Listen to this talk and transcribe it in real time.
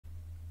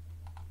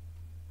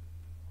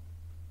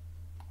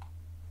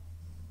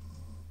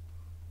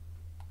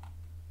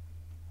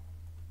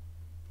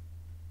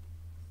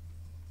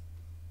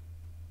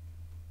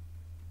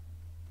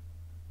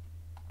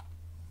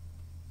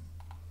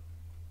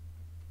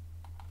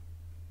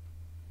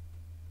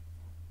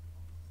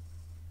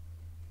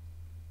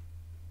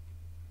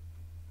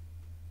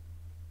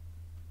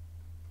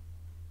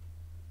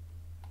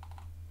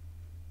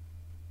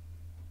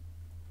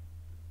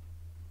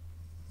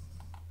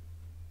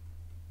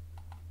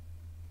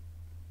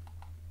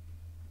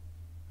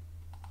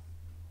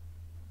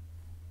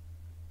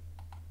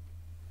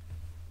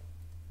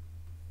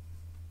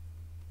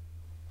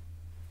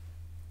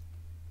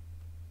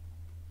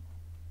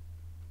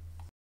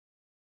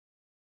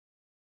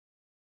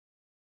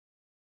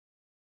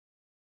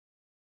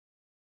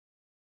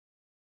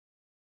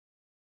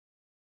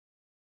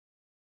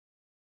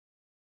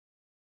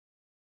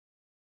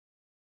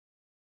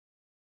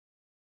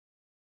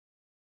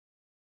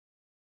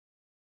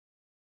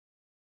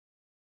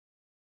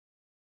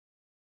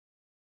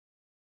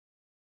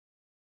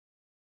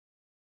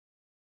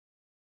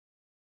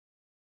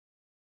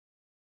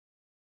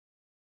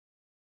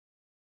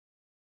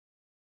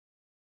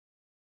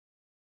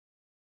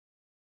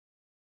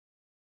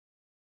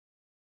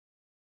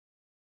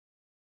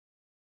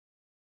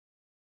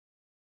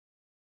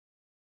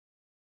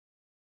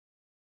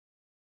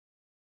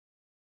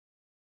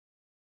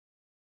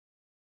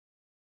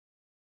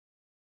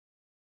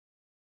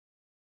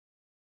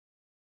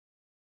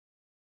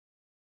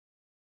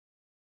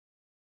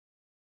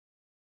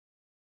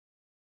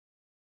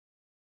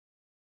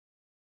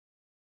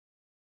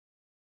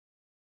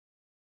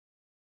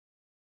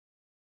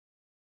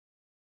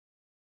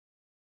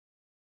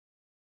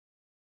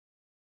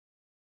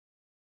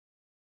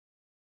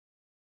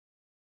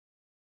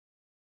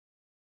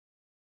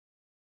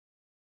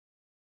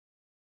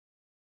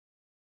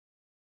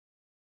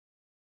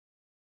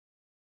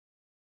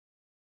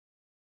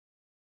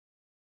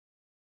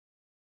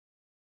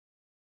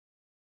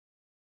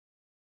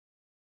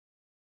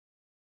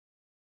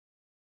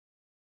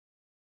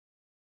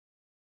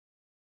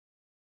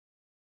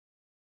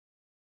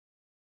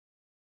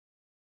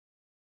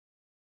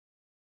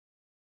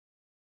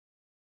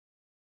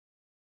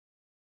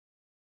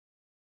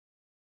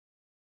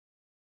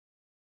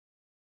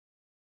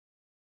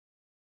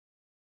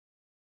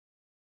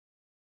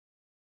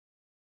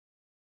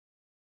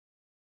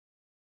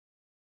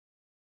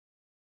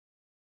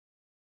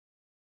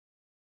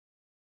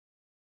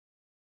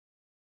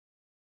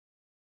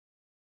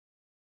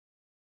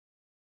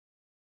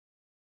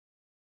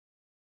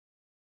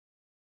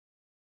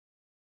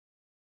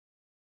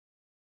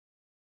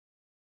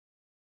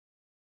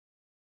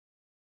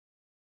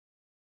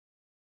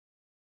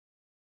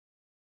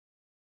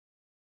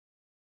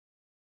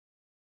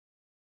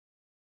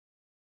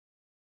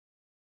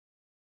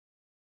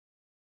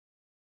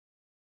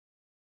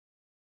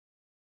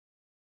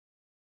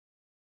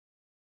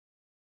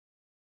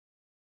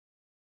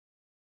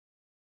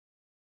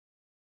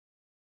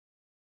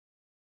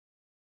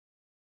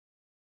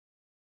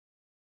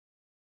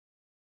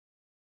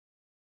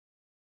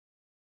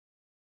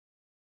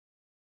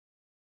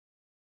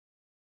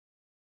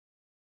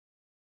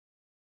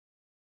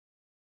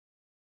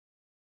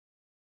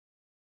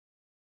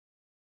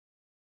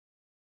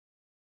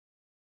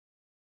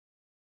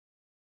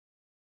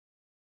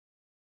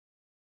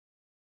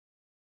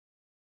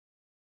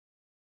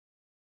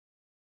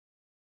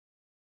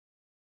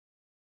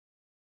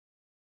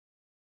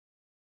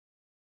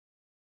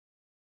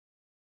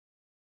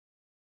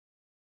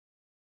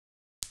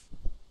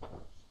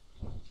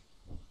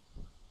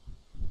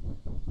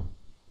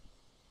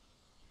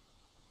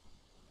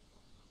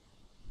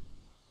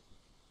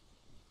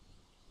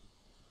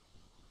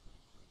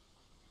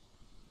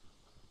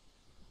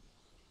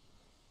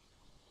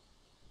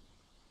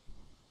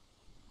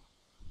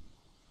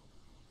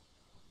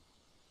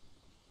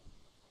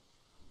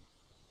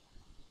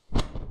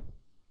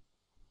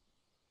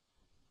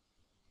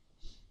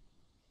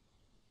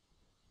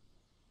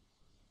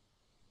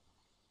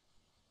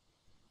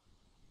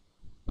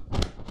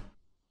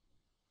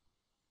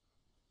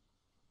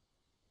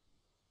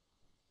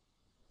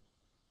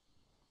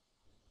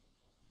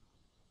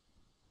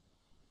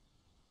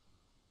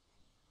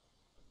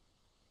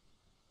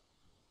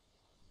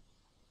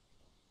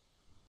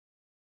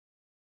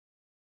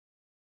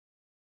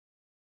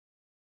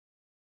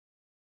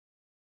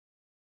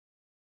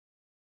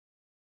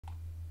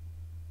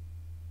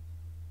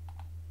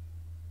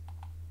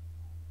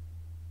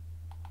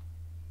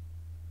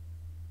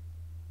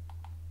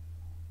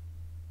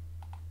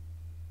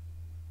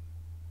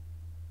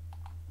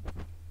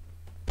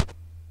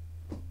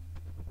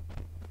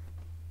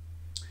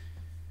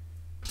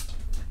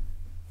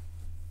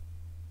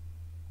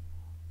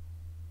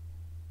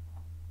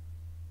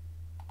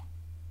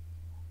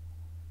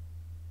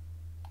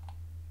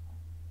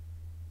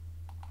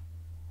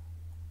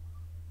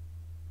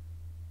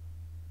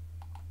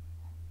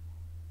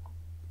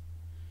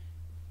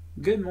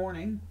Good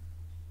morning.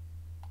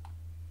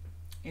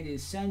 It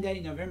is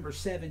Sunday, November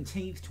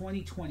 17th,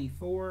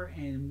 2024,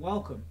 and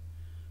welcome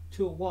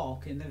to a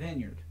walk in the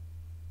Vineyard.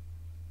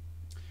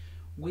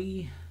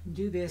 We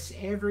do this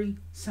every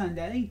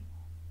Sunday,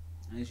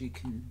 as you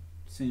can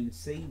soon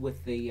see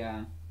with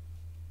the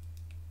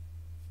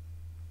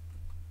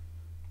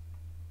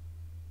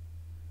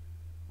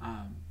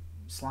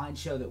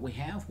slideshow that we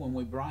have when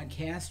we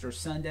broadcast our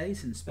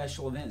Sundays and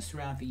special events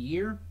throughout the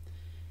year.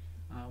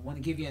 I want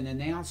to give you an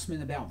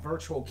announcement about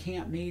virtual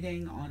camp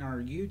meeting on our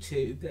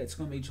YouTube. That's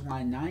going to be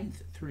July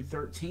 9th through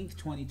 13th,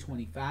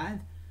 2025.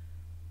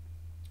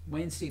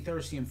 Wednesday,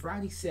 Thursday, and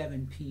Friday,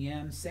 7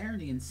 p.m.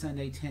 Saturday and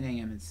Sunday, 10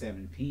 a.m. and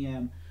 7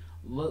 p.m.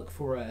 Look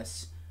for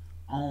us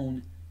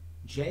on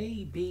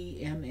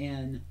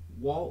JBMN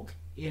Walk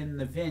in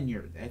the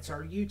Vineyard. That's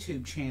our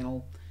YouTube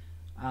channel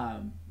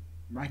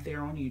right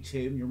there on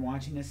YouTube. You're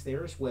watching us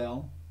there as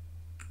well.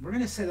 We're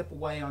going to set up a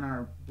way on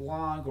our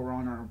blog or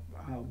on our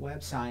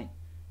website,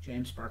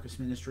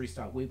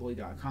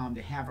 jamesparkusministries.weebly.com,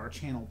 to have our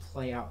channel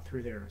play out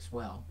through there as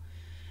well.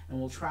 And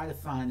we'll try to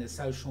find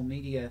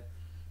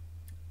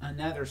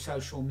another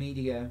social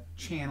media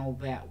channel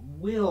that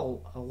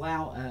will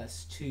allow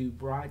us to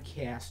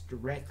broadcast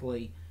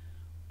directly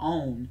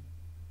on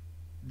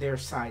their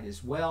site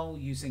as well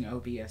using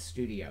OBS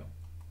Studio.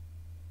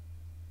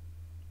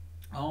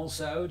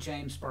 Also,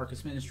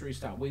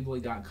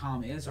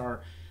 jamesparkusministries.weebly.com is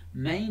our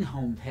main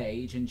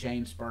homepage, and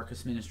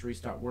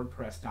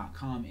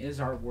jamesparkusministries.wordpress.com is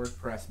our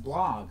WordPress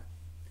blog.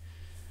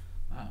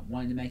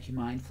 Wanted to make you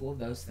mindful of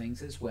those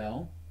things as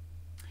well.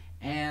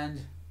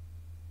 And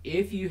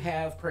if you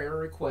have prayer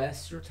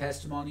requests or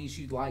testimonies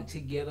you'd like to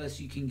give us,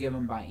 you can give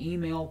them by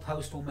email,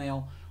 postal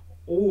mail,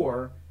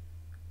 or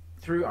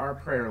through our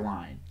prayer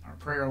line. Our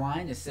prayer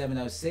line is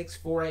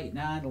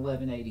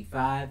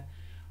 706-489-1185.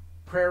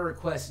 Prayer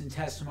requests and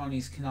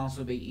testimonies can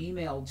also be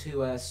emailed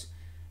to us,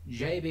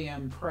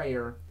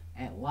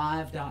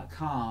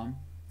 jbmprayer@live.com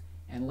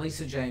and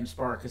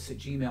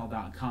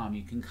lisajamesparkus@gmail.com.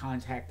 You can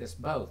contact us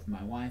both.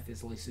 My wife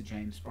is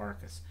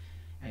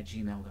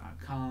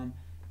lisajamesparkus@gmail.com.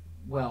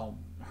 Well,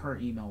 her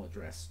email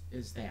address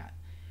is that.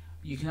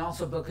 You can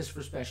also book us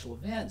for special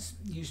events.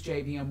 Use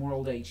JBM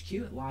World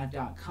HQ at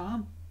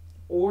live.com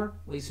or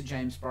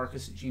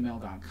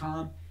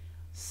lisajamesparkus@gmail.com.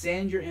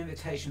 Send your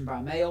invitation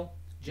by mail.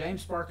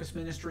 James Parkus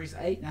Ministries,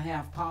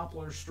 8.5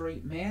 Poplar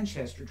Street,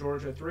 Manchester,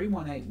 Georgia,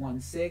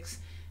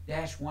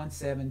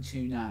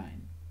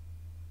 31816-1729.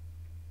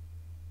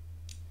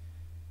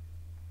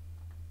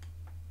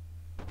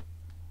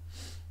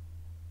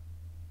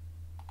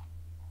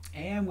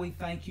 And we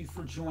thank you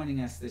for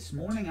joining us this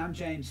morning. I'm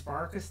James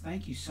Parkus.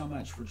 Thank you so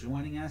much for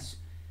joining us.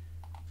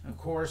 Of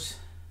course,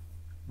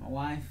 my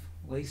wife,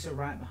 Lisa,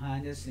 right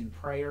behind us in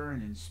prayer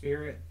and in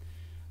spirit,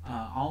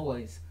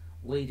 always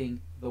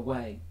leading the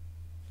way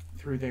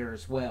through there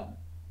as well.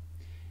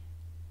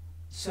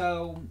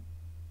 So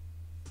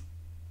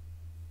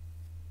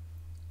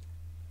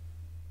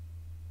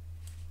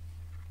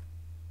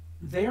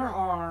there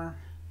are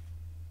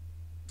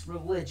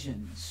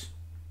religions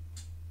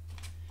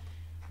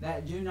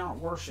that do not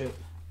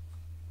worship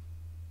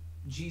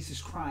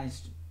Jesus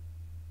Christ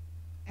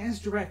as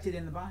directed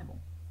in the Bible.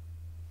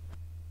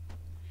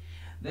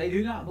 They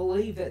do not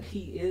believe that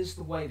He is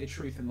the way, the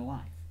truth, and the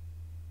life.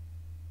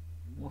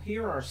 Well,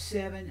 here are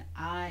 7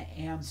 I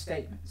am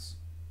statements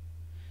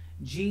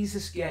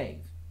Jesus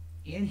gave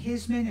in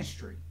His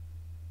ministry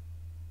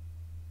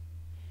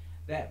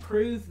that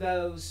prove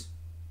those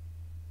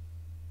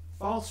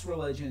false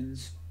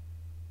religions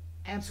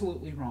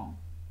absolutely wrong.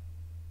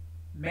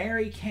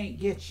 Mary can't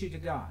get you to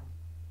God.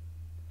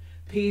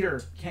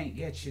 Peter can't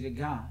get you to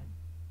God.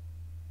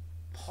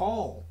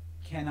 Paul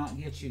cannot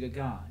get you to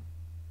God.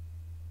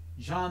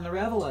 John the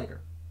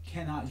Revelator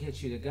cannot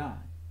get you to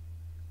God.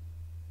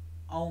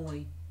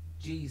 Only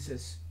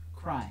Jesus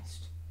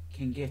Christ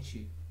can get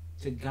you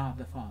to God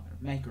the Father,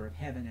 maker of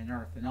heaven and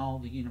earth and all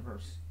the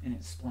universe in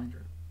its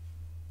splendor.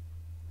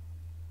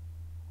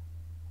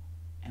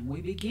 And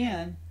we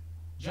begin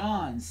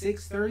John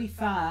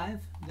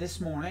 6:35 this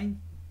morning.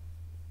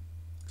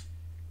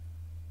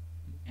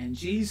 And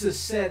Jesus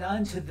said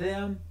unto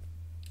them,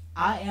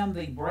 I am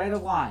the bread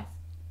of life.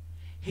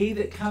 He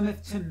that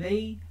cometh to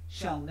me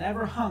shall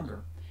never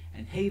hunger,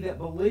 and he that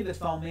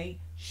believeth on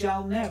me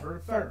shall never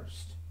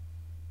thirst.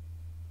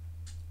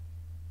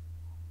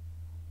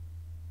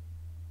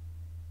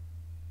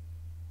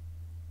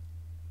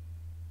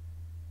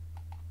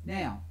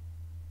 Now,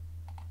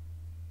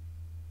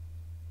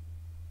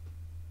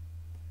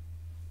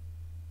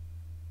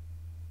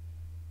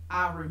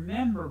 I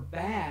remember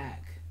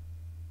back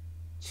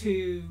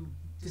to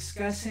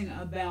discussing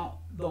about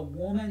the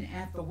woman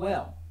at the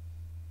well.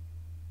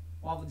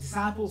 While the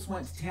disciples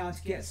went to town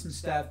to get some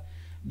stuff,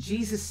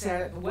 Jesus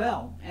sat at the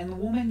well, and the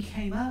woman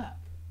came up.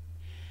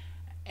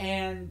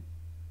 And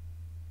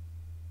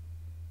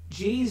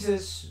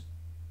Jesus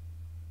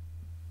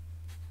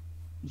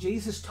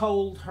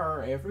told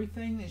her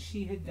everything that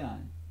she had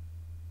done.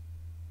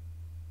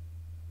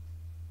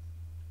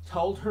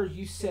 Told her,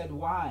 you said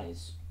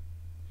wise,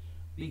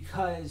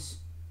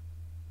 because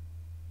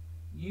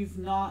You've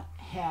not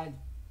had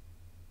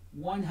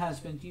one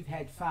husband, you've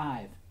had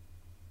 5.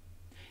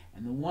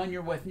 And the one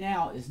you're with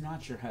now is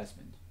not your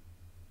husband.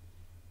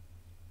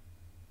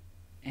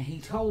 And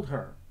he told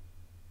her,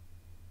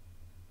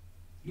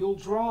 you'll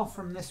draw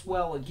from this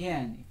well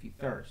again if you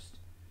thirst.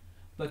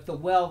 But the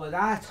well that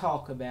I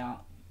talk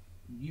about,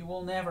 you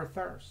will never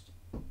thirst.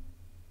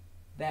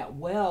 That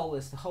well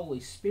is the Holy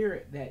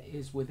Spirit that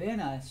is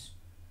within us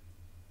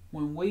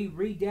when we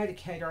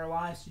rededicate our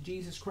lives to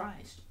Jesus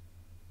Christ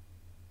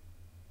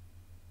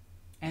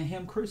and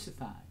Him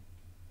crucified,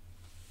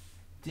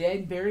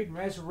 dead, buried, and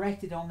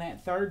resurrected on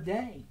that 3rd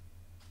day,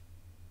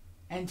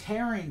 and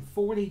tarrying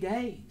 40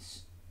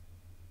 days,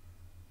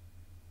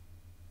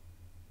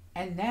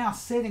 and now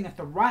sitting at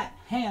the right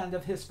hand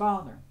of His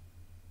Father.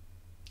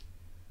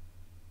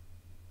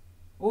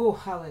 Oh,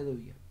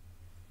 hallelujah.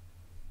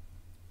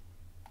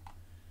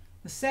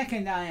 The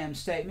second I am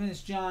statement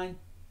is John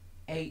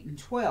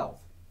 8:12.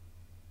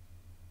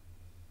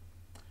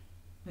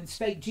 Then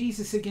spake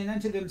Jesus again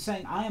unto them,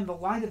 saying, I am the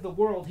light of the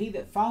world. He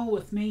that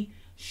followeth me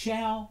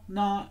shall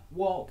not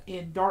walk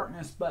in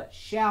darkness, but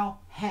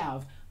shall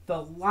have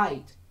the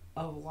light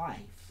of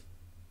life.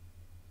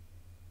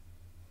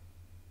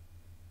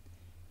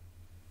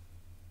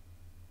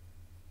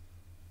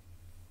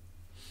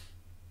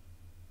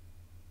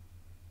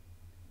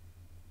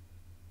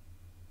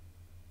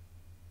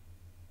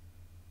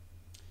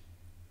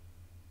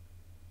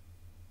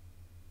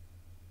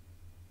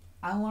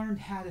 I learned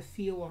how to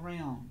feel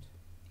around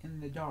in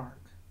the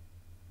dark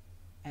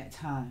at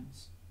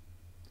times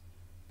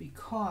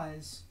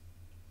because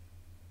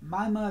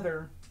my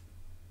mother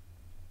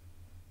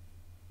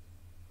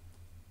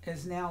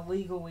is now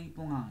legally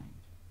blind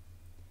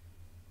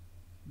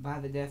by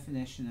the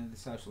definition of the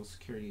Social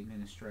Security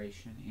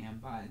Administration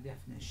and by the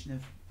definition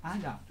of eye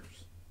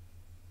doctors.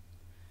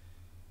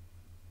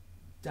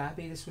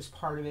 Diabetes was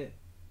part of it.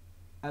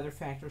 Other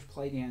factors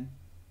played in.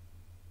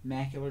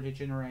 Macular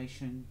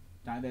degeneration,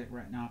 diabetic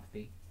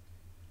retinopathy.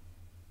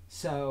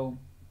 So,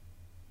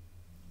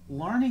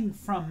 learning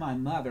from my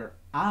mother,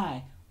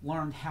 I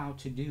learned how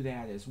to do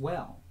that as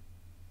well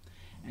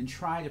and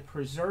try to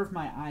preserve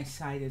my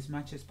eyesight as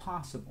much as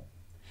possible.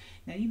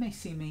 Now, you may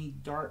see me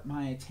dart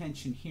my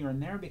attention here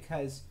and there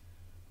because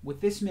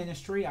with this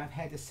ministry, I've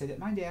had to sit at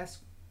my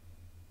desk,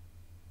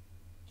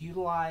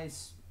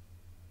 utilize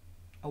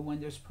a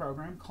Windows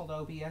program called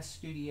OBS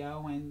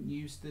Studio, and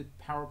use the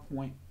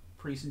PowerPoint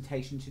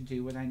presentation to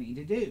do what I need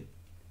to do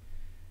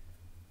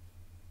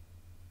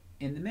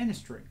in the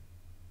ministry.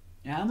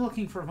 Now, I'm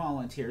looking for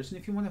volunteers, and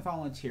if you want to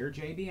volunteer,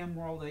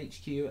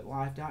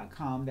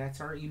 jbmworldhq@live.com. That's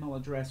our email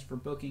address for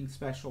booking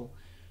special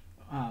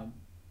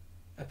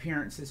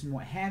appearances and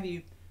what have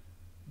you.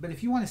 But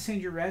if you want to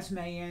send your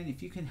resume in,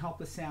 if you can help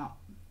us out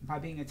by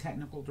being a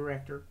technical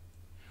director,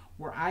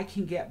 where I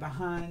can get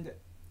behind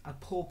a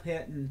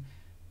pulpit and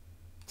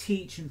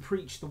teach and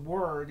preach the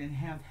word and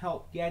have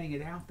help getting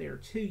it out there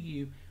to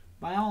you,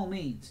 by all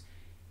means.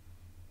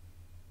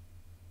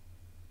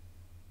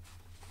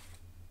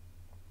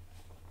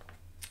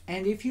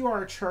 And if you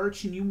are a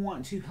church and you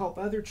want to help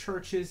other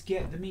churches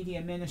get the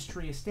media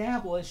ministry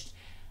established,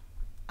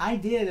 I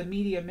did a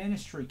media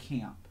ministry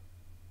camp.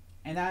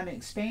 And I'm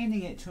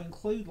expanding it to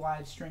include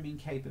live streaming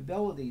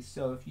capabilities.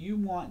 So if you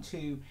want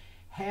to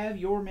have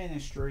your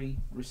ministry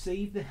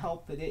receive the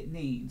help that it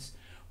needs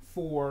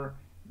for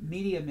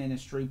media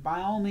ministry,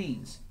 by all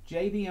means,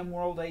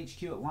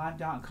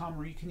 jbmworldhq@live.com,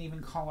 or you can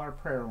even call our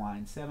prayer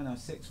line,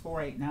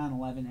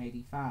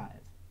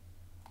 706-489-1185.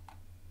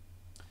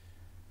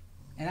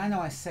 And I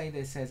know I say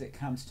this as it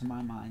comes to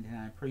my mind, and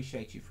I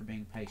appreciate you for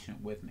being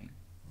patient with me.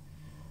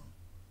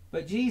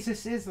 But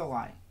Jesus is the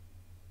light,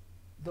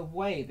 the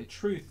way, the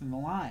truth, and the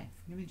life.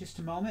 Give me just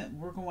a moment.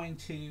 We're going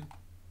to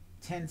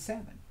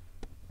 10:7.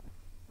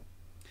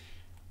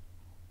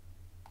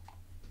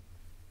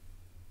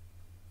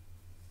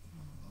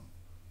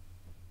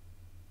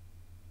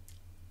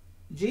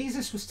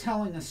 Jesus was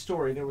telling a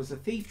story. There was a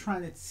thief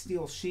trying to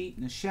steal sheep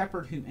and a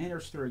shepherd who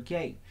enters through a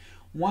gate,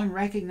 one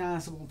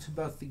recognizable to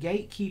both the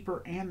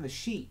gatekeeper and the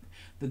sheep.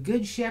 The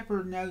good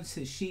shepherd knows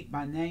his sheep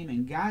by name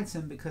and guides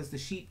them because the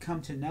sheep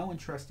come to know and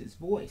trust his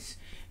voice.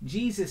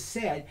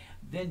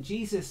 Then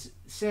Jesus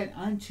said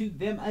unto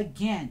them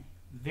again,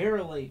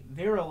 Verily,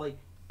 verily,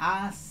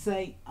 I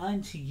say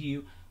unto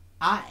you,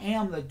 I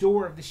am the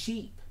door of the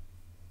sheep.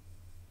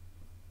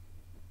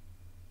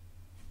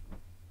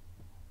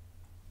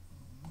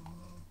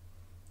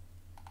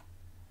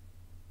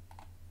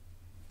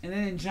 And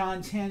then in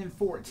John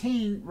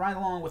 10:14, right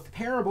along with the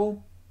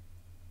parable,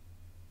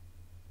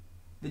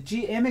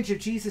 the image of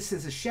Jesus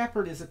as a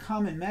shepherd is a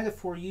common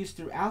metaphor used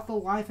throughout the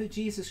life of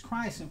Jesus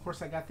Christ. And of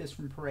course, I got this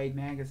from Parade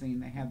Magazine.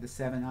 They have the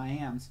 7 I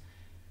Ams.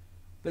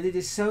 But it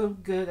is so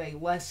good a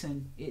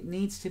lesson, it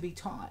needs to be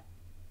taught.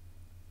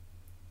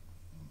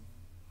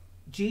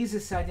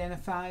 Jesus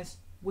identifies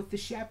with the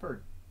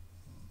shepherd.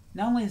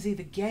 Not only is he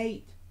the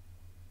gate,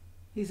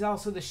 he's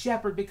also the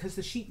shepherd because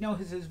the sheep know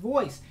his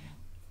voice.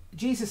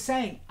 Jesus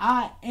saying,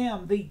 I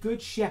am the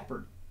good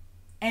shepherd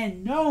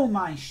and know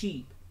my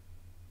sheep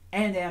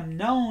and am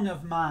known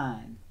of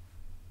mine.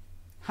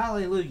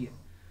 Hallelujah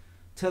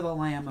to the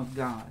Lamb of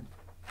God.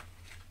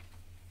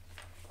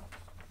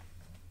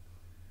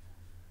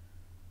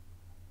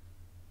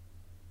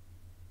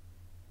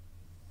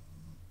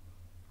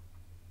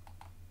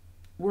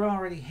 We're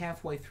already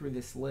halfway through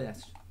this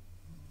list.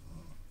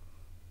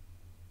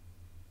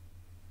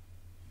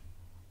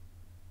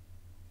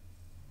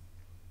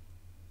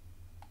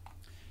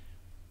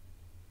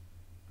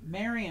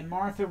 Mary and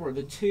Martha were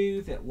the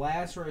two that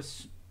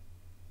Lazarus,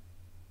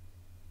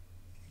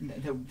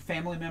 the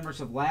family members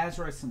of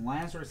Lazarus, and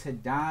Lazarus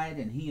had died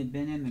and he had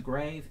been in the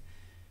grave.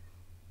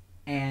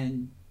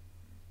 And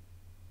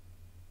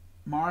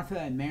Martha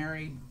and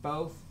Mary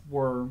both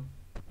were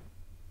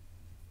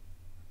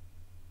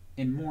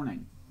in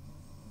mourning.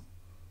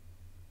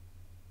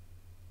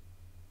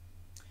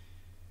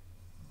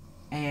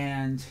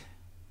 And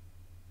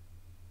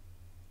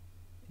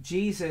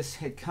Jesus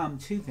had come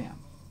to them.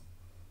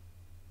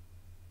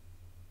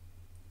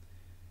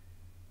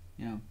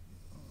 You know,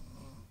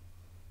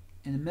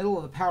 in the middle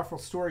of the powerful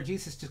story,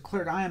 Jesus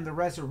declared, I am the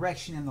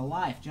resurrection and the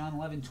life. John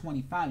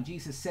 11:25.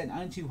 Jesus said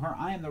unto her,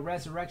 I am the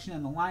resurrection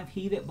and the life.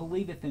 He that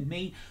believeth in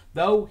me,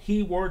 though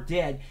he were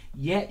dead,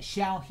 yet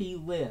shall he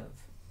live.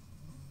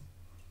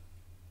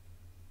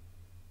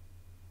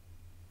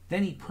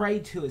 Then he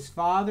prayed to his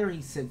Father.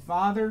 He said,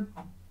 Father,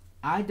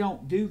 I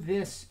don't do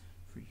this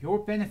for your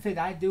benefit.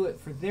 I do it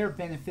for their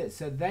benefit,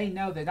 so they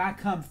know that I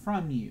come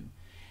from you.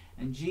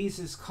 And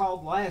Jesus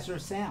called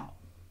Lazarus out.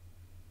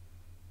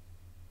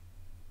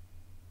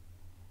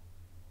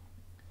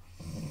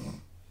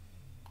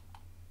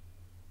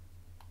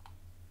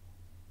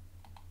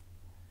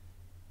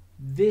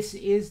 This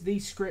is the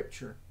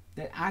scripture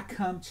that I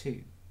come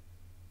to.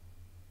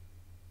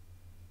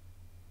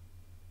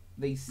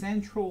 The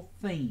central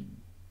theme.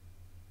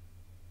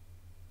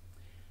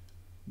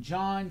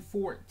 John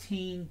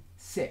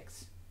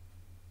 14:6.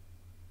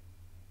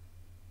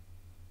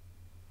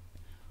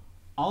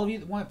 All of you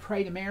that want to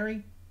pray to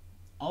Mary,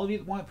 all of you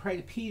that want to pray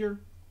to Peter,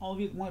 all of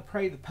you that want to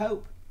pray to the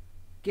Pope,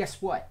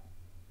 guess what?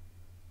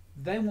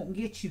 They won't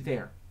get you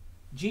there.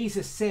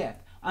 Jesus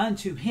saith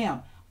unto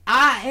him,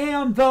 I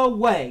am the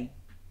way,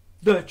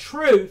 the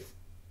truth,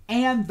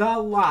 and the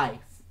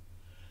life.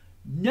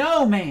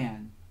 No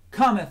man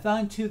cometh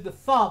unto the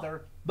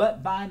Father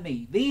but by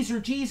me. These are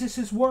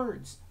Jesus'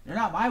 words. They're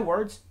not my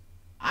words.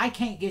 I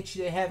can't get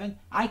you to heaven.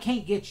 I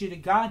can't get you to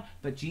God,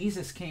 but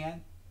Jesus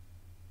can.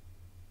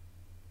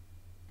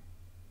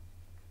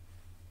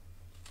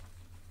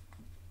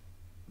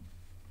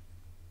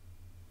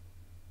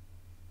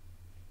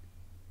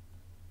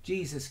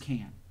 Jesus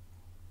can.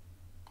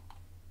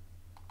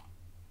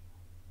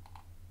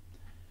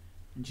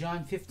 In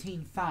John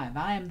 15:5,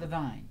 I am the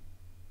vine,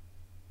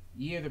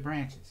 ye are the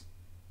branches.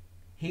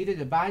 He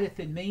that abideth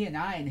in me, and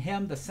I in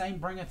him, the same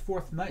bringeth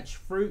forth much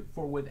fruit,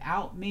 for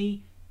without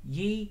me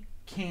ye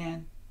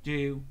can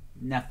do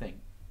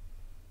nothing.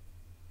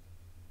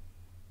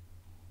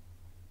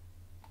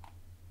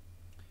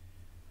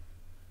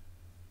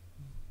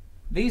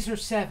 These are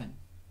 7.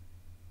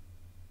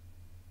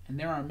 And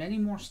there are many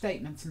more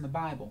statements in the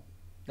Bible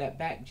that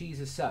back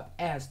Jesus up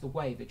as the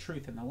way, the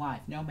truth, and the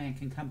life. No man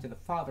can come to the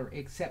Father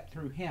except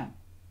through him.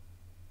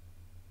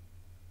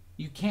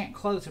 You can't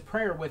close a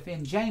prayer with,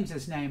 in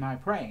James's name I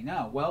pray.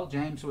 No, well,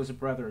 James was a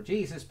brother of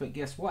Jesus, but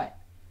guess what?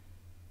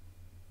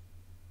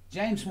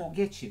 James won't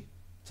get you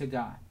to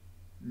God.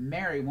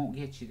 Mary won't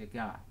get you to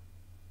God.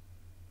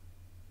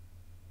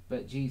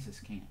 But Jesus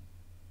can.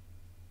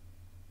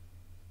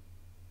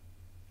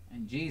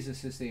 And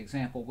Jesus is the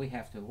example we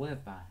have to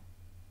live by.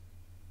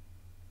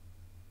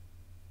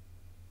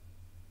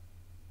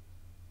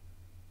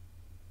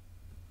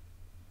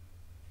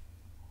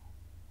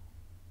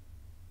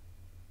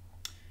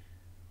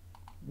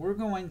 We're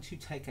going to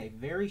take a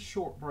very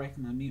short break.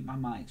 I'm going to mute my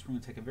mics. We're going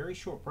to take a very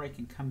short break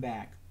and come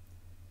back.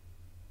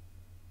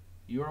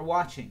 You are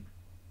watching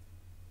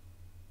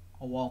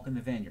A Walk in the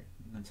Vineyard.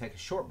 We're going to take a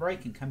short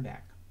break and come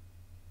back.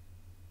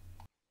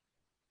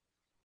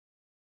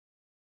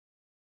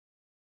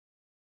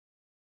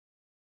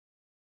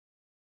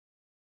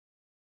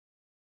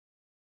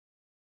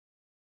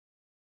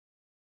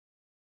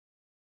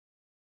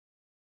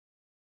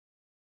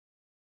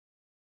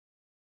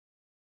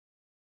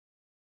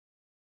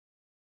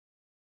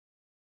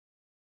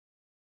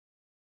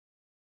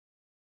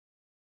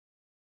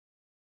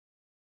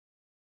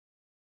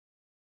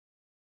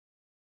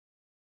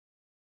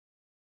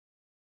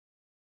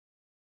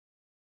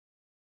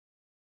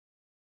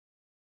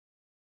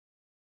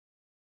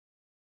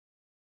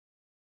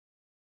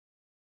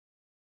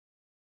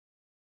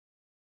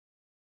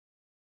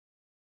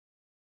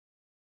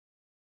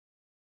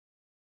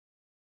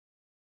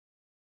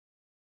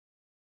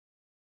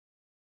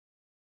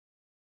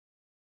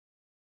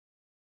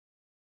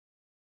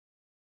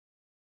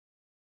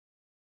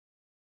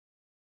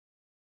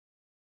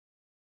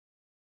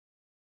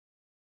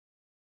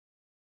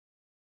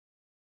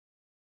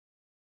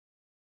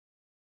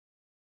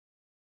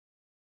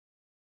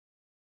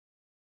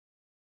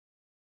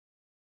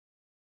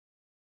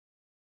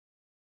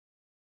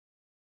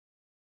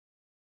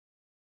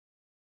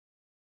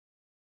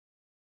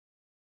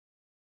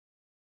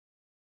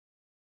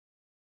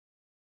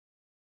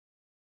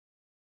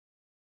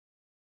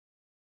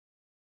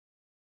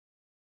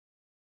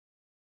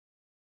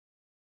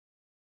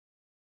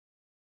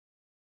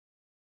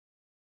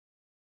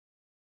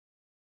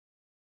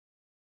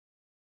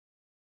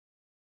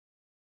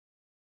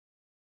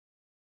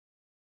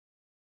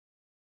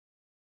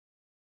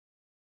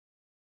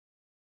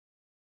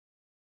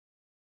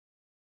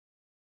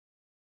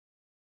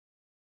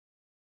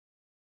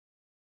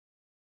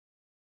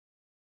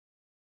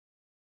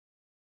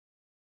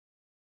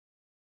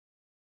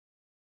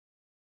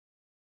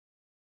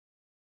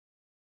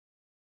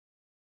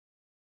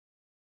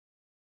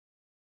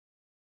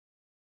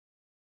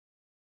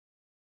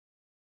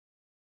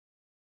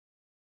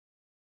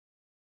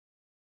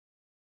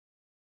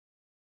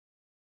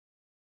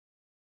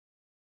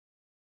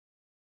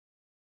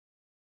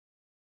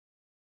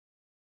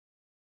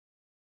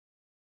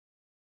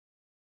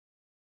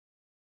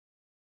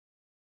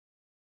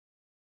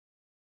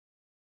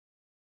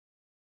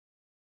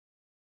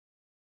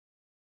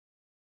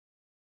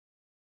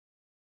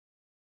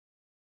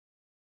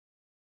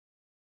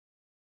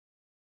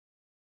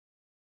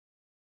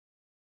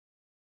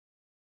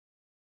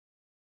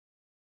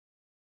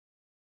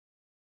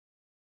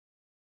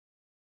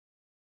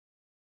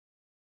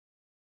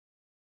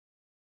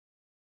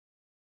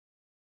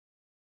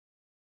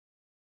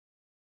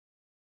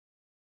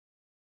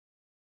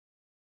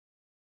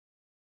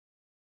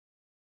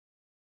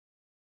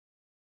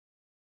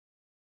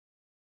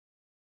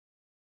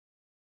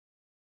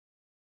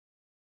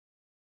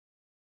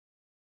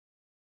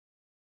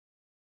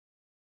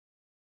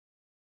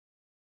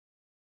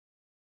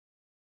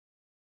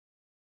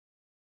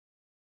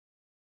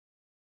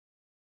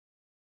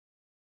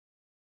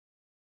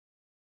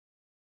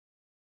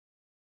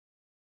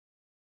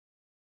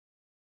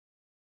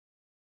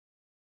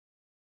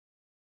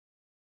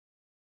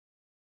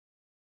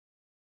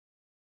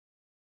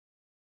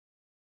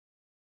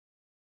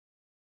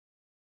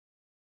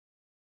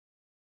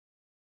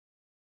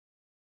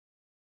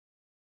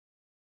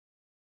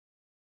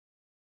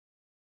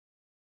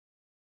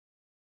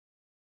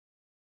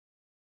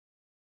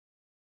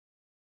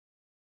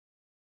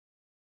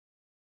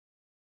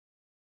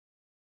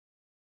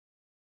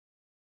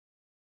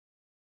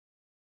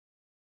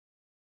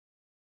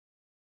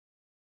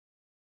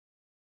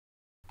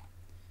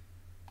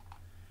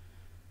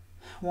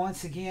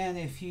 Once again,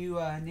 if you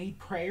need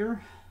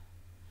prayer,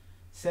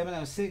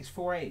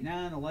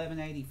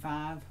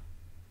 706-489-1185,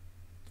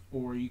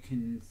 or you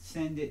can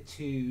send it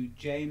to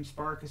James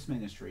Barkus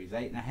Ministries,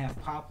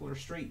 8.5 Poplar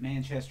Street,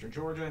 Manchester,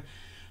 Georgia,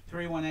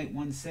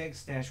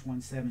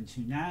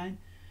 31816-1729.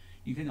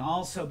 You can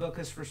also book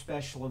us for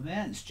special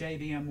events,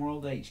 JBM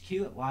World HQ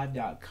at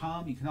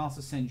live.com. You can also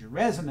send your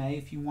resume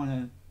if you want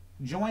to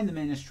join the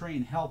ministry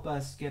and help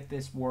us get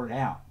this word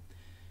out.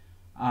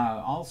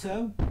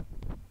 Also,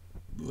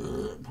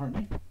 pardon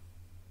me,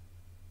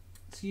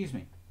 excuse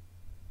me,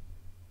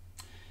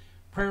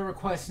 prayer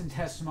requests and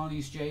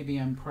testimonies,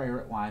 JBMprayer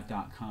at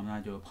live.com, and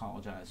I do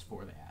apologize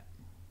for that.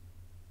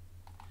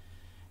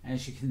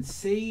 As you can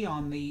see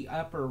on the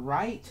upper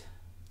right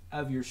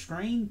of your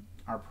screen,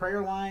 our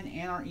prayer line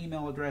and our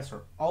email address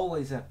are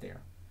always up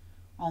there.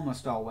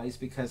 Almost always,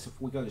 because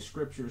if we go to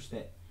scriptures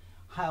that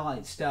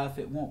highlight stuff,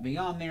 it won't be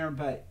on there,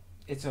 but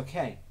it's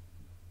okay.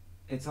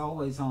 It's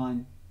always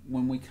on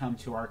when we come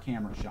to our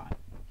camera shot.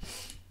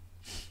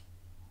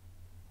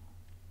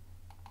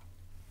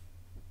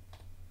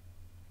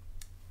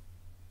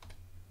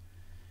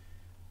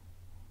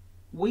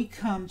 We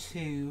come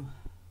to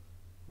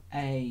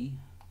a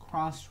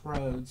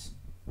crossroads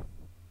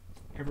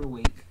every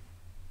week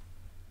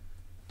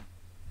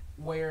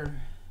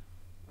where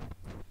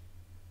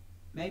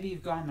maybe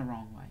you've gone the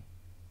wrong way.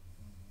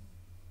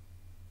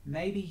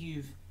 Maybe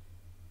you've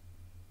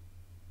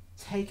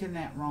taken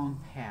that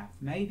wrong path.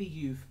 Maybe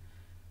you've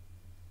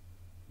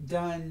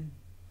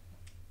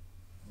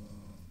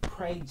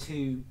prayed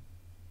to,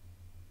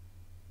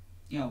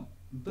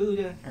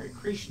 Buddha, Hare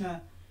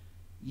Krishna.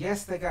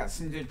 Yes, they got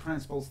some good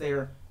principles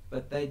there,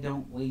 but they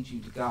don't lead you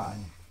to God.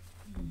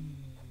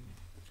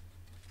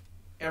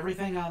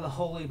 Everything out of the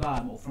Holy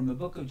Bible, from the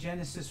book of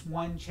Genesis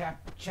 1,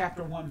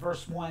 chapter 1,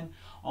 verse 1,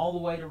 all the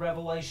way to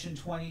Revelation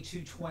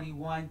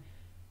 22:21,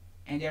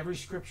 and every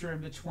scripture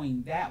in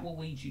between, that will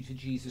lead you to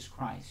Jesus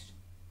Christ,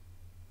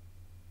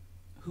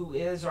 who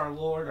is our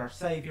Lord, our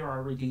Savior,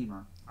 our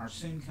Redeemer, our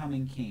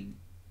soon-coming King.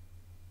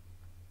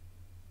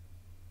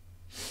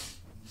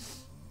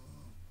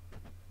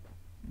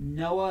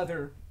 No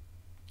other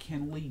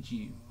can lead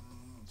you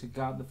to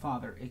God the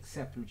Father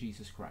except through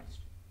Jesus Christ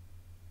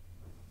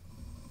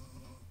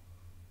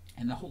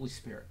and the Holy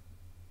Spirit.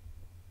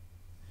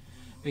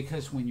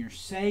 Because when you're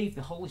saved,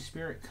 the Holy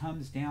Spirit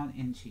comes down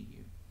into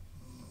you.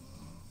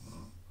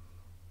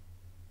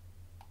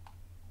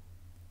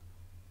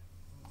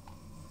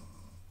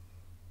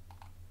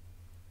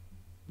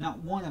 Not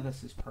one of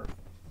us is perfect.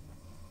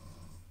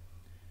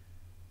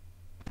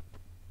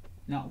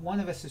 Not one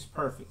of us is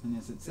perfect. And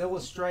as it's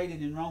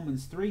illustrated in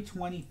Romans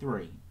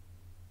 3:23,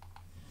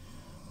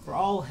 for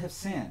all have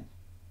sinned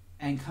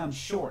and come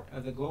short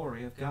of the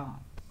glory of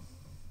God.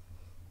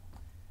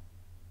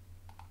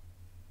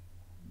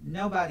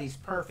 Nobody's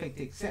perfect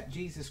except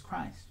Jesus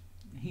Christ.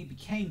 He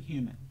became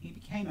human. He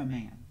became a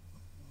man.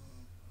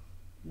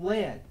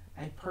 Led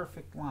a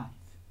perfect life.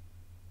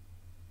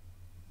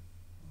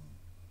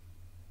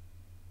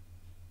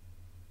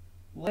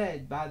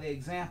 Led by the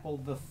example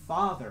the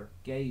Father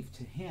gave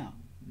to him.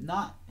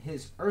 Not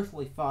his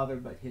earthly father,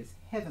 but his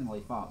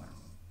heavenly Father.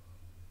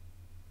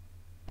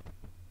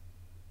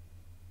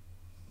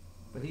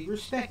 But he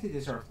respected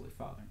his earthly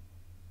father.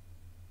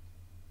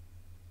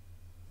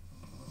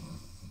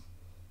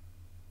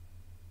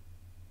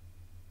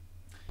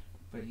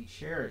 But he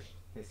cherished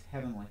his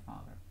heavenly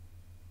Father.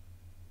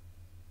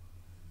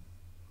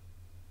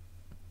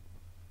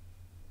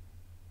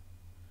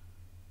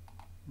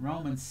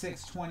 Romans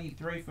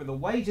 6:23, for the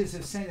wages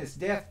of sin is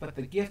death, but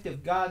the gift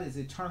of God is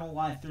eternal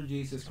life through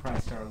Jesus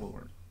Christ our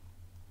Lord.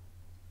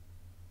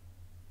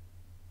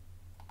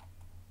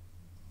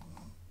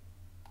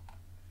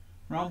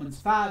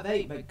 Romans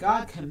 5:8, but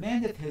God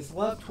commendeth his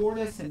love toward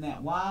us in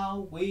that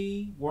while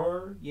we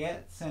were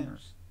yet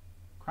sinners,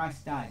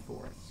 Christ died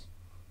for us.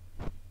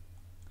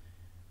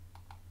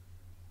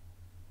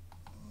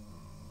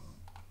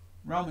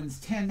 Romans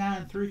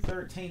 10:9 through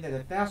 13, that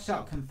if thou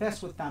shalt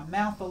confess with thy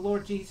mouth the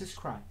Lord Jesus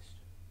Christ,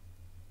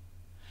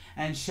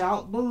 and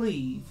shalt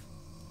believe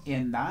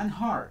in thine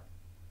heart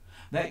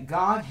that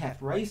God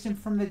hath raised him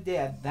from the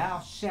dead, thou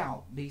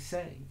shalt be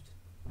saved.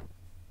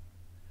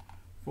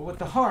 For with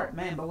the heart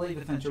man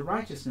believeth unto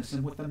righteousness,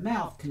 and with the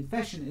mouth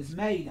confession is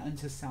made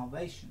unto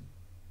salvation.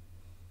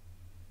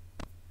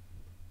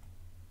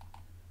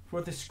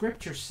 For the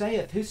scripture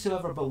saith,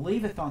 whosoever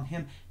believeth on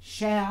him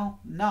shall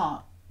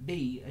not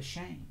be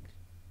ashamed.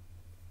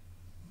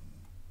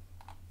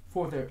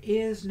 For there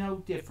is no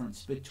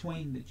difference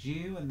between the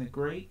Jew and the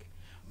Greek,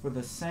 for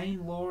the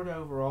same Lord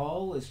over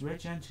all is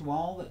rich unto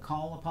all that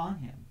call upon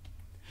him.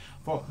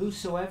 For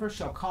whosoever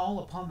shall call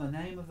upon the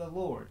name of the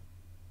Lord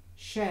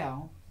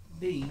shall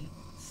be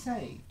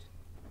saved.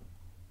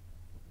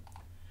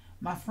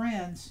 My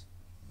friends,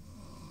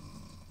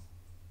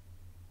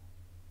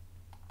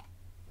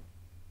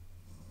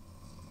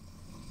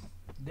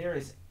 there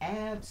is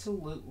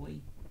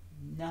absolutely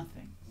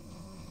nothing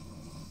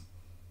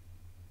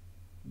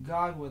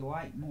God would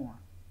like more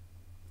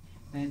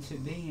than to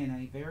be in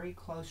a very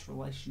close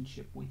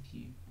relationship with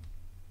you.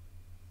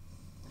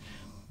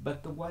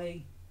 But the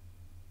way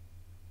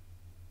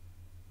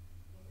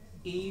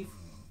Eve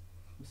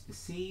was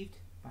deceived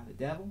by the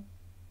devil,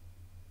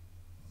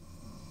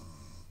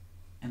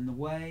 and the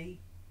way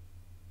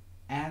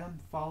Adam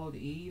followed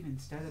Eve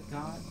instead of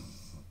God,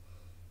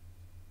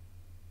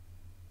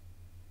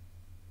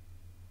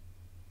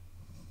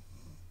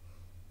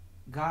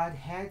 God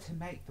had to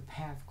make the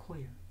path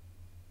clear.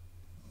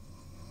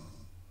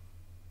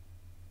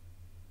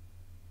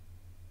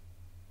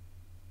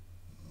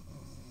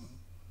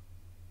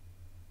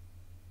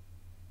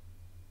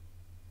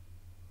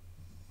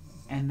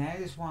 And that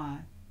is why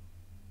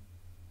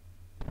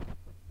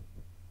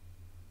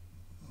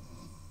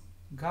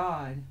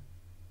God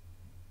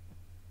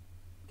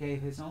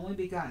gave His only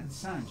begotten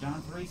Son,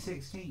 John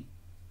 3:16.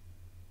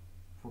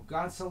 For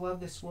God so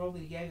loved this world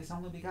that He gave His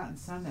only begotten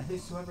Son, that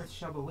whosoever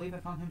shall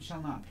believeth on Him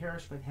shall not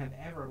perish, but have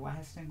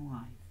everlasting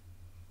life.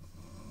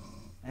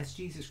 That's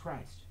Jesus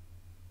Christ.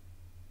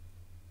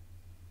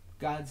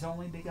 God's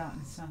only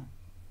begotten Son.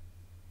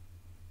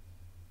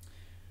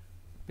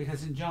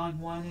 Because in John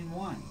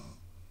 1:1,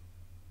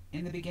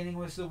 in the beginning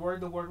was the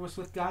Word was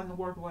with God, and the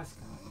Word was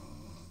God.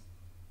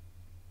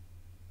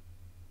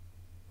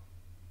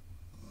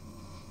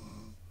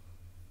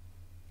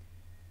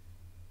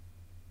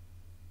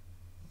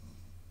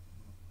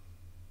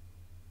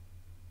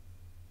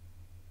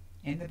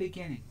 In the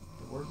beginning,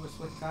 the Word was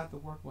with God, the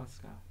Word was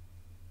God.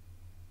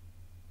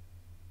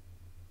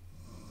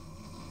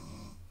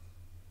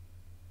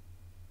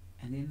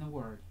 And in the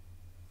Word,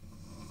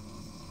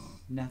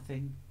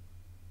 nothing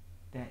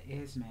that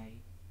is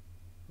made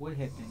would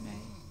have been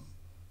made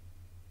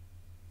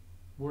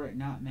were it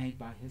not made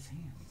by His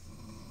hands.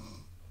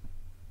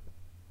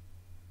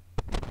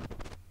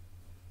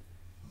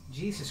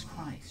 Jesus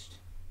Christ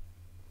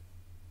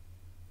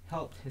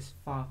helped His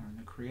Father in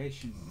the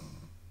creation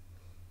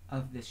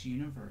of this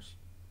universe.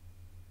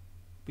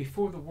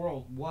 Before the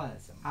world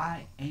was,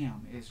 I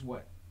am is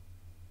what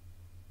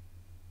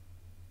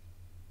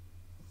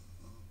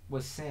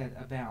was said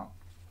about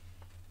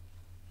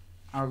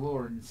our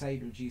Lord and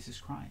Savior Jesus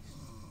Christ.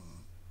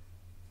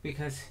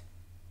 Because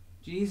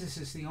Jesus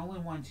is the only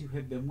one to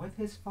have been with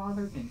His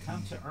Father, then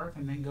come to earth,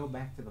 and then go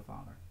back to the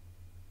Father.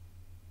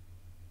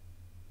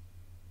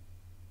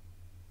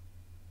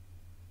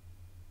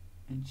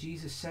 And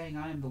Jesus saying,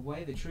 I am the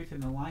way, the truth,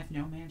 and the life.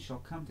 No man shall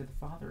come to the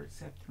Father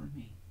except through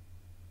me.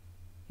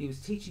 He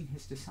was teaching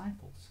His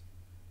disciples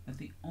that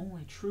the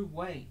only true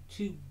way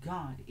to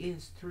God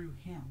is through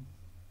Him.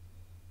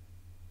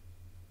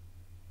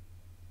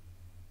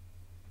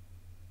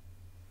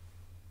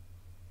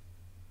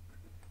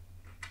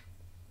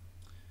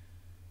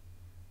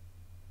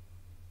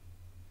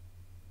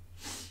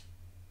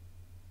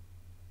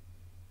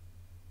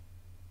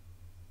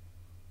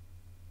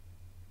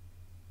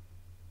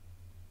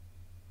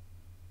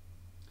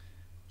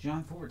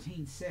 John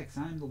 14:6,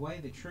 I am the way,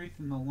 the truth,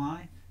 and the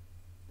life.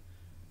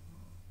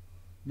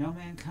 No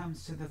man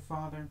comes to the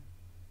Father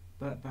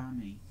but by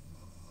me.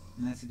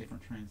 And that's a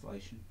different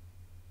translation.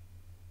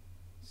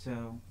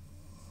 So,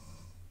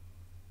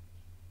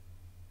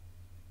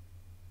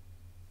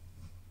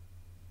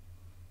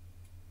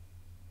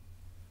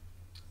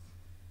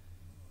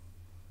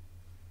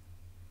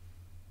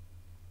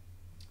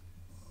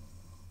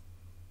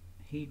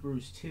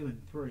 Hebrews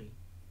 2:3.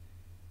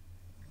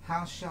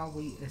 How shall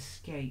we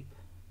escape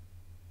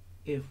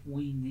if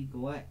we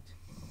neglect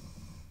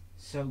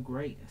so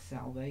great a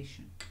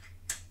salvation?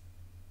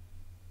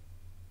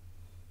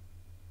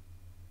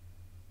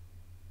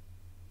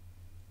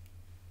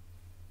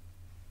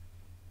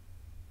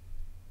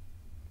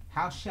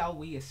 How shall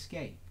we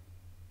escape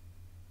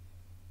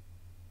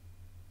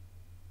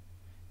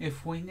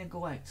if we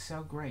neglect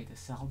so great a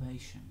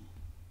salvation?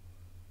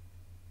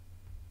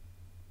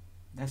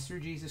 That's through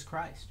Jesus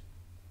Christ.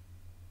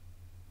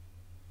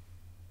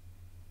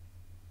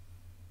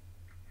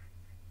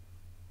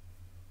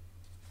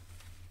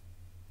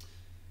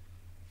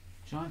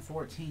 John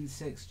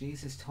 14:6,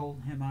 Jesus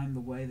told him, I am the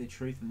way, the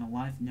truth, and the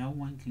life. No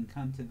one can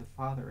come to the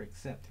Father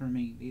except through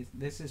me.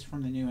 This is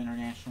from the New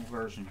International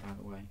Version, by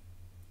the way.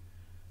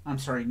 I'm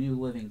sorry, New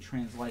Living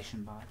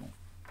Translation Bible.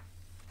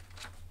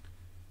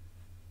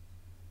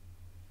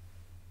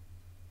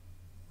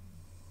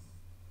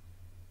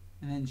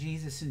 And then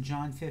Jesus in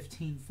John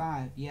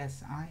 15:5,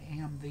 yes, I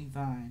am the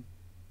vine,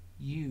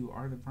 you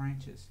are the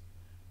branches.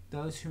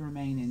 Those who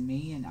remain in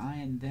me and I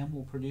in them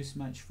will produce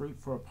much fruit,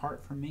 for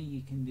apart from me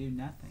you can do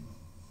nothing.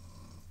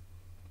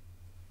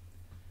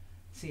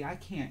 See, I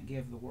can't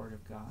give the Word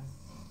of God,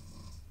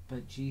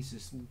 but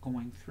Jesus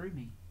going through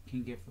me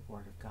can give the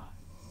Word of God.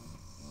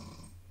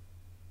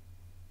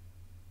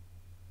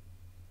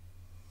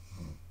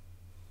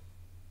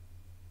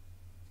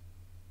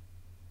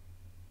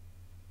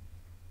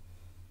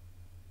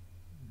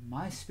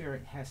 My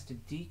spirit has to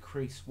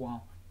decrease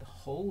while the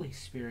Holy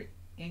Spirit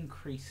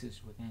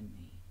increases within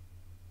me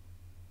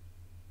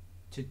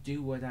to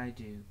do what I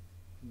do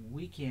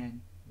week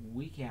in,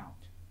 week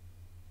out.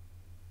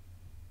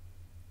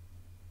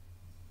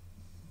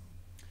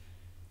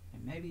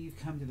 And maybe you've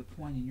come to the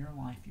point in your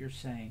life you're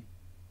saying,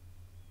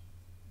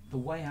 the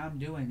way I'm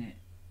doing it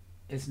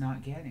is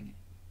not getting it.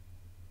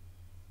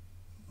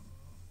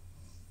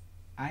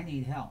 I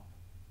need help.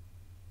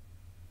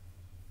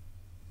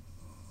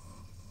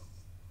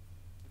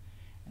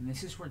 And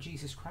this is where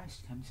Jesus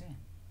Christ comes in.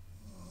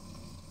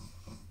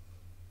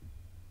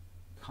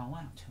 Call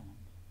out to Him.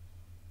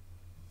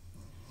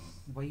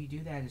 The way you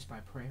do that is by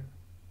prayer.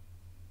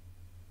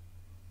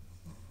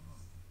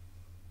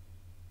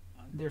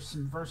 There's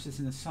some verses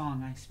in the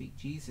song, I speak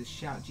Jesus,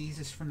 shout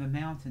Jesus from the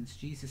mountains,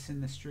 Jesus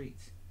in the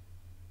streets,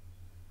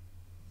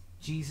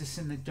 Jesus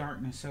in the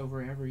darkness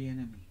over every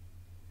enemy,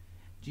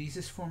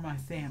 Jesus for my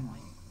family,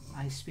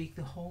 I speak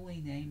the holy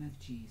name of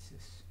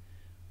Jesus.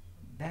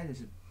 That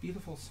is a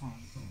beautiful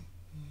song.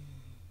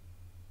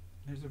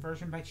 There's a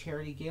version by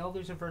Charity Gale,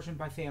 there's a version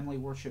by Family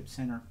Worship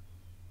Center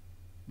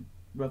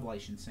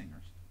Revelation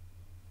Singers.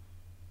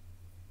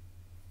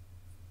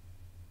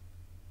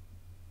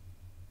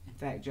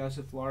 In fact,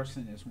 Joseph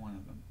Larson is one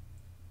of them.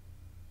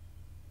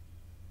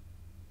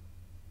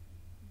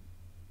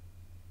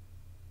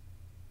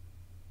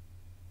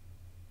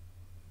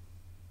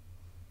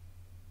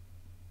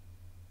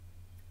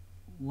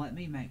 Let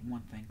me make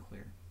one thing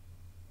clear.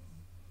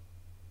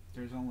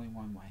 There's only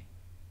one way.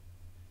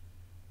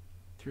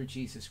 Through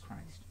Jesus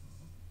Christ.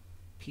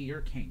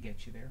 Peter can't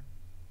get you there.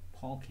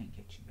 Paul can't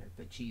get you there,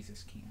 but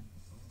Jesus can.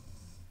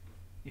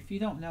 If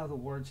you don't know the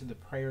words of the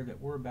prayer that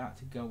we're about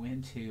to go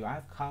into,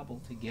 I've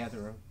cobbled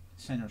together a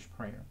sinner's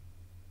prayer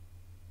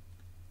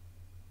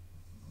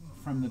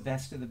from the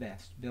best of the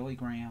best. Billy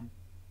Graham,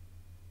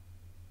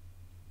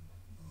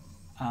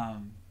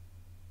 and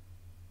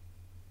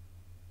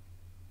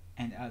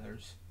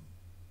others.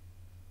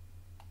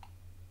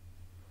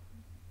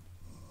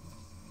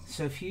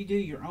 So if you do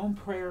your own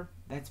prayer,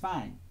 that's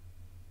fine.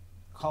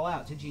 Call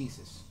out to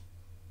Jesus.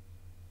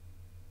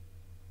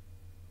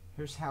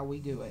 Here's how we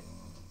do it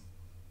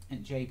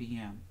at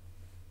JBM.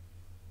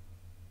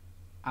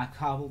 I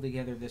cobbled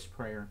together this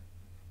prayer.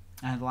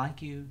 I'd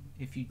like you,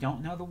 if you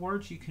don't know the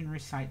words, you can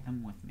recite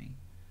them with me.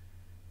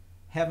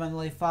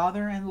 Heavenly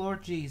Father and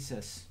Lord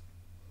Jesus,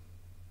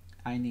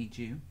 I need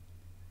you.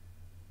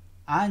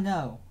 I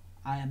know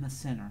I am a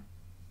sinner,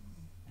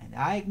 and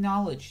I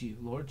acknowledge you,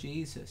 Lord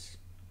Jesus,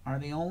 are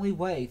the only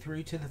way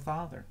through to the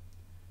Father.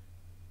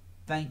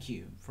 Thank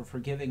you for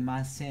forgiving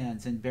my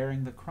sins and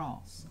bearing the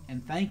cross,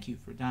 and thank you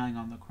for dying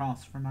on the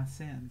cross for my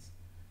sins.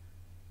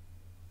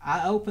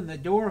 I open the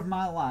door of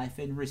my life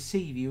and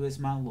receive you as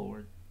my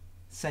Lord,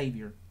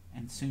 Savior,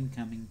 and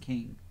soon-coming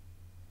King.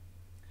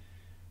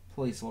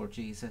 Please, Lord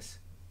Jesus,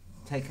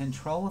 take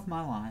control of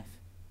my life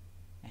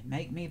and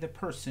make me the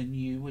person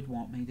you would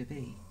want me to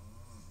be.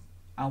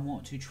 I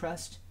want to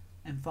trust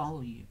and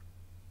follow you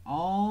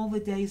all the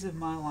days of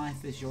my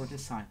life as your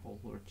disciple,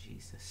 Lord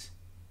Jesus.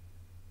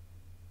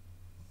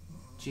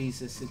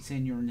 Jesus, it's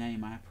in your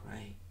name I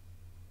pray.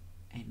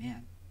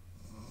 Amen.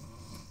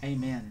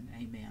 Amen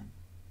and amen.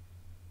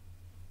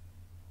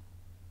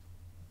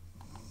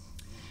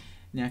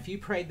 Now, if you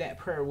prayed that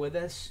prayer with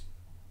us,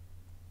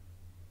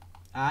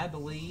 I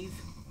believe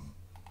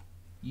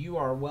you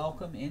are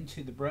welcome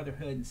into the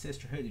brotherhood and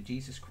sisterhood of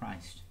Jesus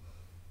Christ.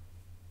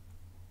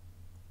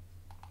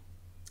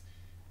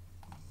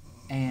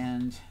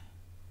 And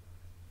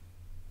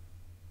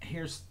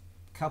here's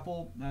a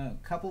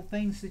couple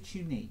things that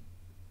you need.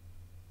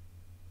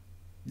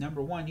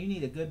 Number one, you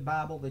need a good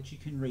Bible that you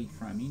can read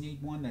from. You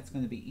need one that's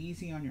going to be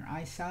easy on your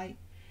eyesight.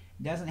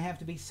 It doesn't have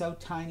to be so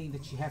tiny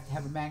that you have to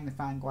have a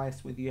magnifying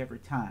glass with you every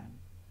time.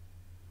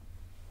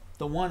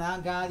 The one I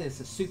got is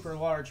a super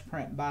large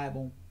print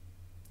Bible.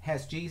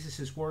 Has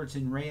Jesus' words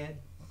in red.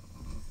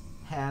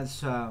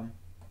 Has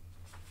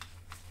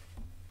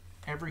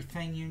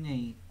everything you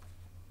need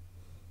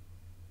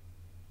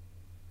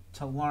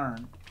to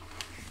learn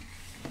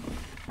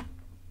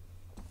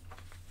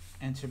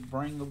and to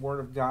bring the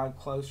Word of God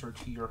closer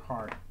to your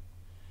heart.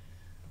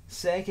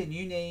 Second,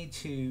 you need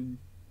to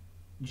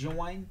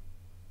join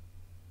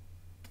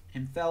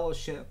in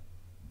fellowship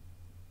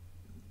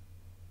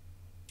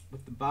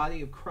with the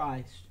body of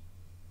Christ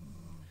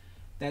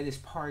that is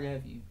part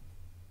of you.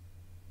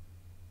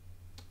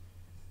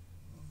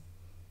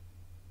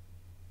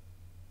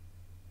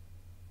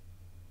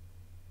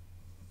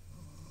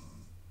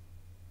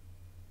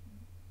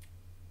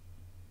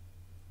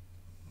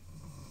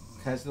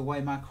 Because the way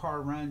my car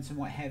runs and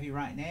what have you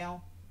right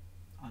now,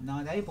 I'm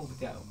not able to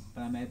go, but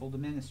I'm able to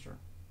minister.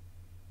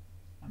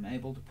 I'm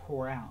able to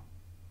pour out.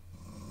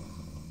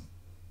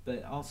 But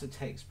it also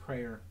takes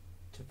prayer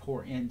to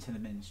pour into the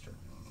minister.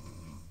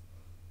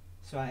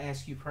 So I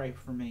ask you pray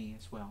for me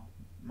as well.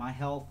 My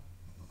health,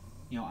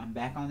 I'm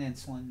back on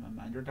insulin.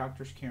 I'm under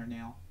doctor's care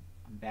now.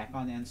 I'm back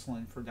on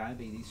insulin for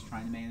diabetes,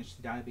 trying to manage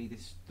the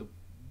diabetes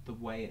the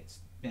way it's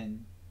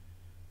been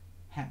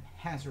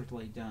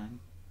haphazardly done.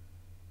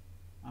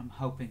 I'm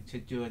hoping to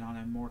do it on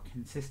a more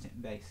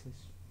consistent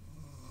basis.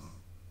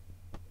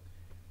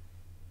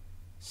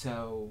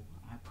 So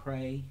I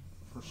pray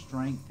for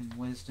strength and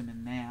wisdom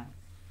in that.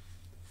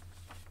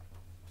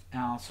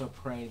 I also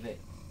pray that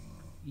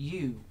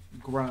you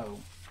grow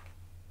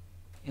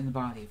in the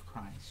body of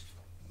Christ.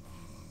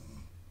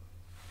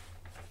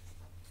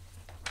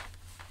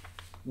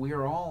 We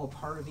are all a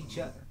part of each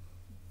other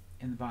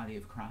in the body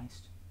of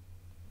Christ.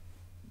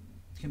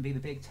 It can be the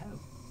big toe.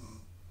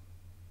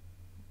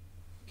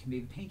 It can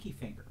be the pinky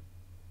finger,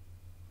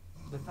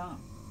 the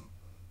thumb.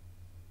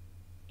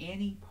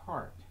 Any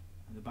part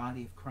of the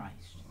body of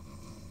Christ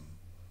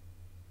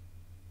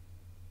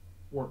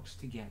works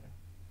together.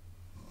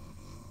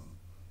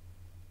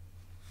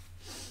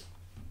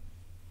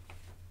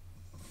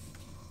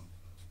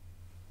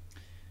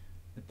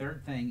 The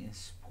third thing is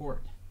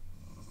support.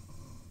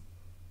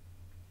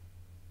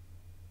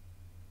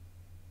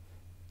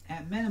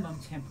 At minimum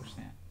 10%.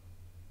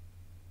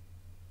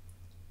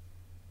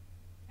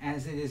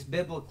 As it is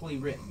biblically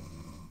written.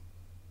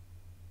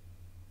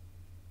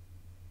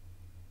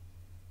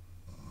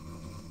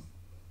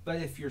 But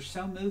if you're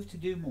so moved to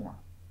do more,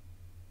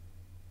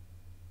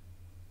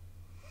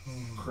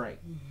 great.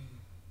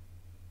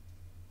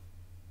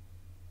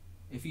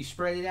 If you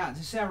spread it out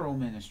to several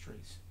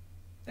ministries,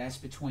 that's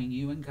between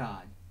you and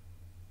God.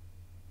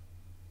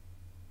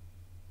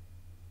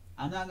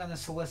 I'm not going to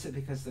solicit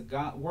because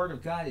the Word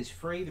of God is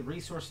free. The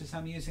resources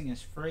I'm using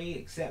is free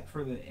except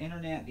for the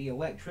internet, the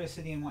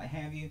electricity, and what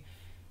have you.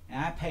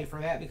 And I pay for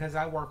that because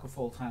I work a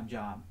full-time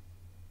job.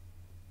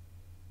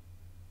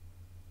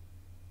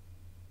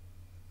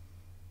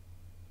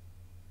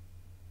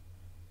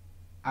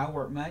 I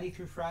work Monday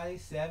through Friday,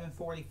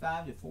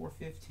 7:45 to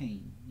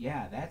 4:15.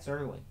 Yeah, that's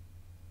early.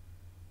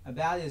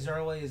 About as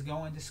early as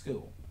going to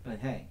school. But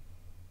hey.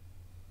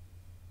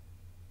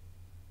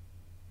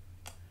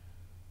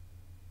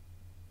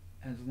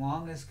 As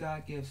long as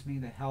God gives me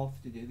the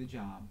health to do the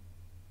job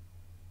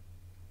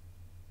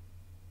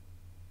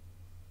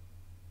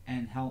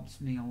and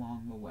helps me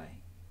along the way,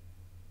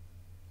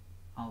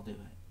 I'll do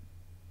it.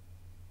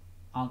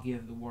 I'll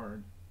give the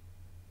word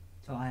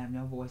till I have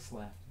no voice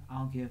left.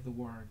 I'll give the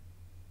word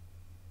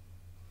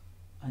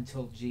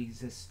until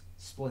Jesus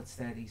splits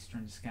that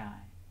eastern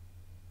sky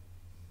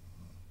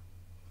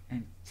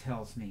and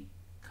tells me,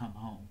 come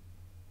home.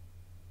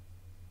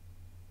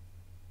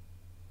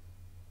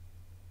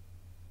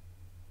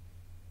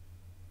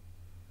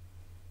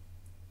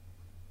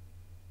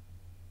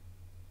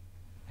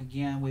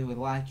 Again, we would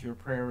like your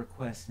prayer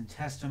requests and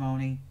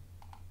testimony.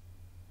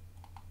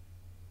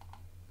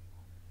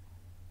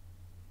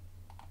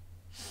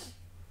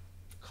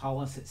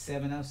 Call us at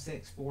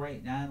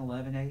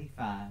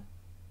 706-489-1185.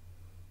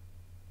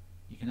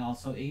 You can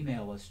also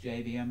email us,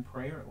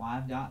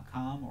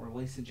 jbmprayer@live.com or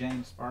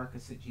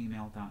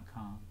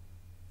lisajamesbarkus@gmail.com.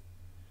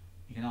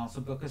 You can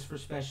also book us for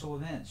special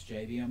events,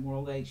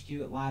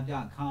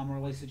 jbmworldhq@live.com or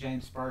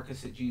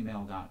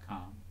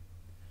lisajamesbarkus@gmail.com.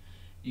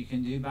 You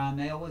can do by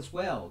mail as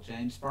well.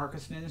 James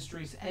Barkus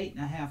Ministries,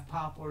 8.5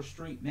 Poplar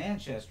Street,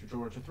 Manchester,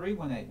 Georgia,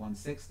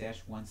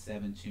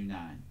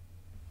 31816-1729.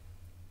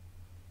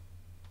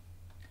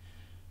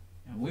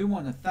 And we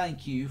want to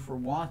thank you for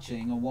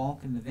watching A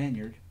Walk in the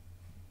Vineyard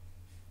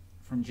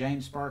from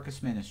James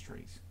Barkus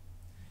Ministries.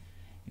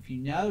 If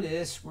you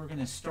notice, we're going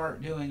to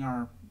start doing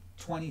our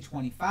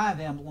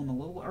 2025 emblem a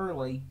little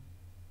early,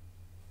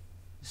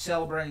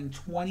 celebrating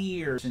 20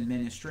 years in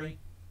ministry.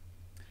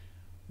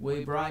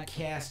 We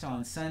broadcast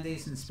on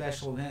Sundays and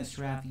special events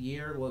throughout the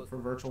year. Look for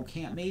Virtual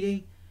Camp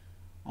Meeting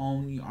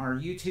on our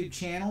YouTube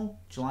channel,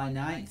 July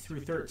 9th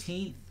through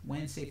 13th,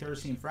 Wednesday,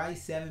 Thursday, and Friday,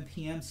 7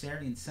 p.m.,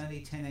 Saturday and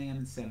Sunday, 10 a.m.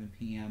 and 7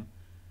 p.m.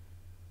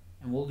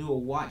 And we'll do a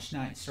watch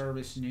night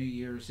service New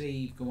Year's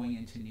Eve going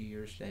into New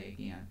Year's Day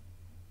again.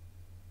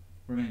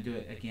 We're going to do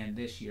it again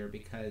this year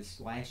because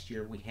last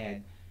year we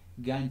had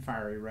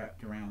gunfire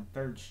erupt around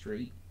 3rd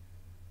Street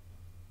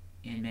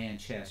in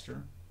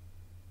Manchester.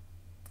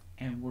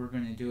 And we're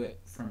going to do it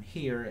from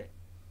here at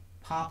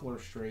Poplar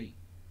Street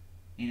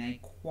in a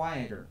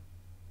quieter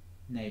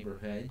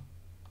neighborhood.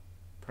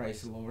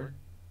 Praise the Lord.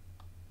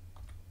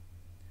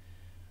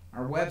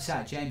 Our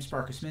website,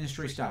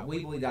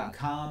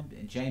 jamesbarkusministries.weebly.com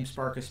and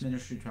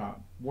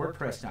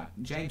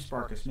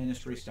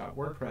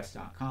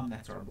jamesbarkusministries.wordpress.com.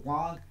 That's our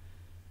blog.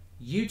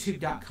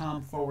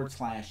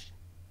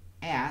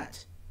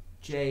 youtube.com/@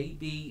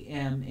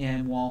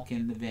 JBMN Walk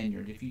in the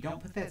Vineyard. If you don't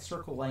put that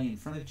circle A in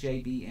front of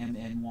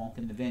JBMN Walk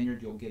in the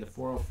Vineyard, you'll get a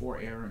 404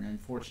 error, and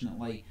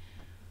unfortunately,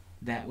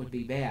 that would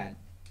be bad.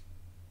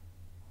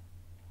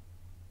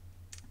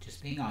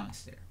 Just being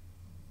honest there.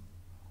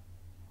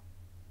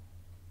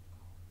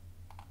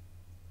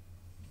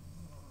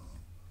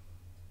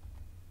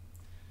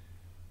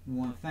 We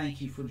want to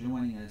thank you for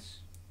joining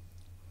us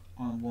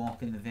on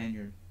Walk in the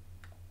Vineyard.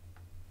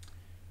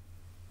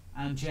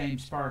 I'm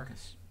James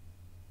Barkus,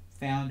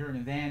 founder and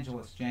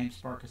evangelist,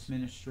 James Barkus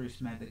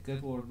Ministries. May the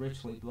good Lord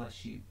richly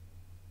bless you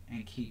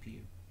and keep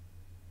you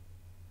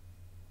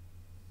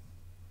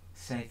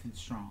safe and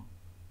strong.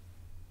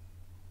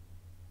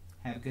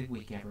 Have a good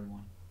week,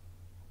 everyone.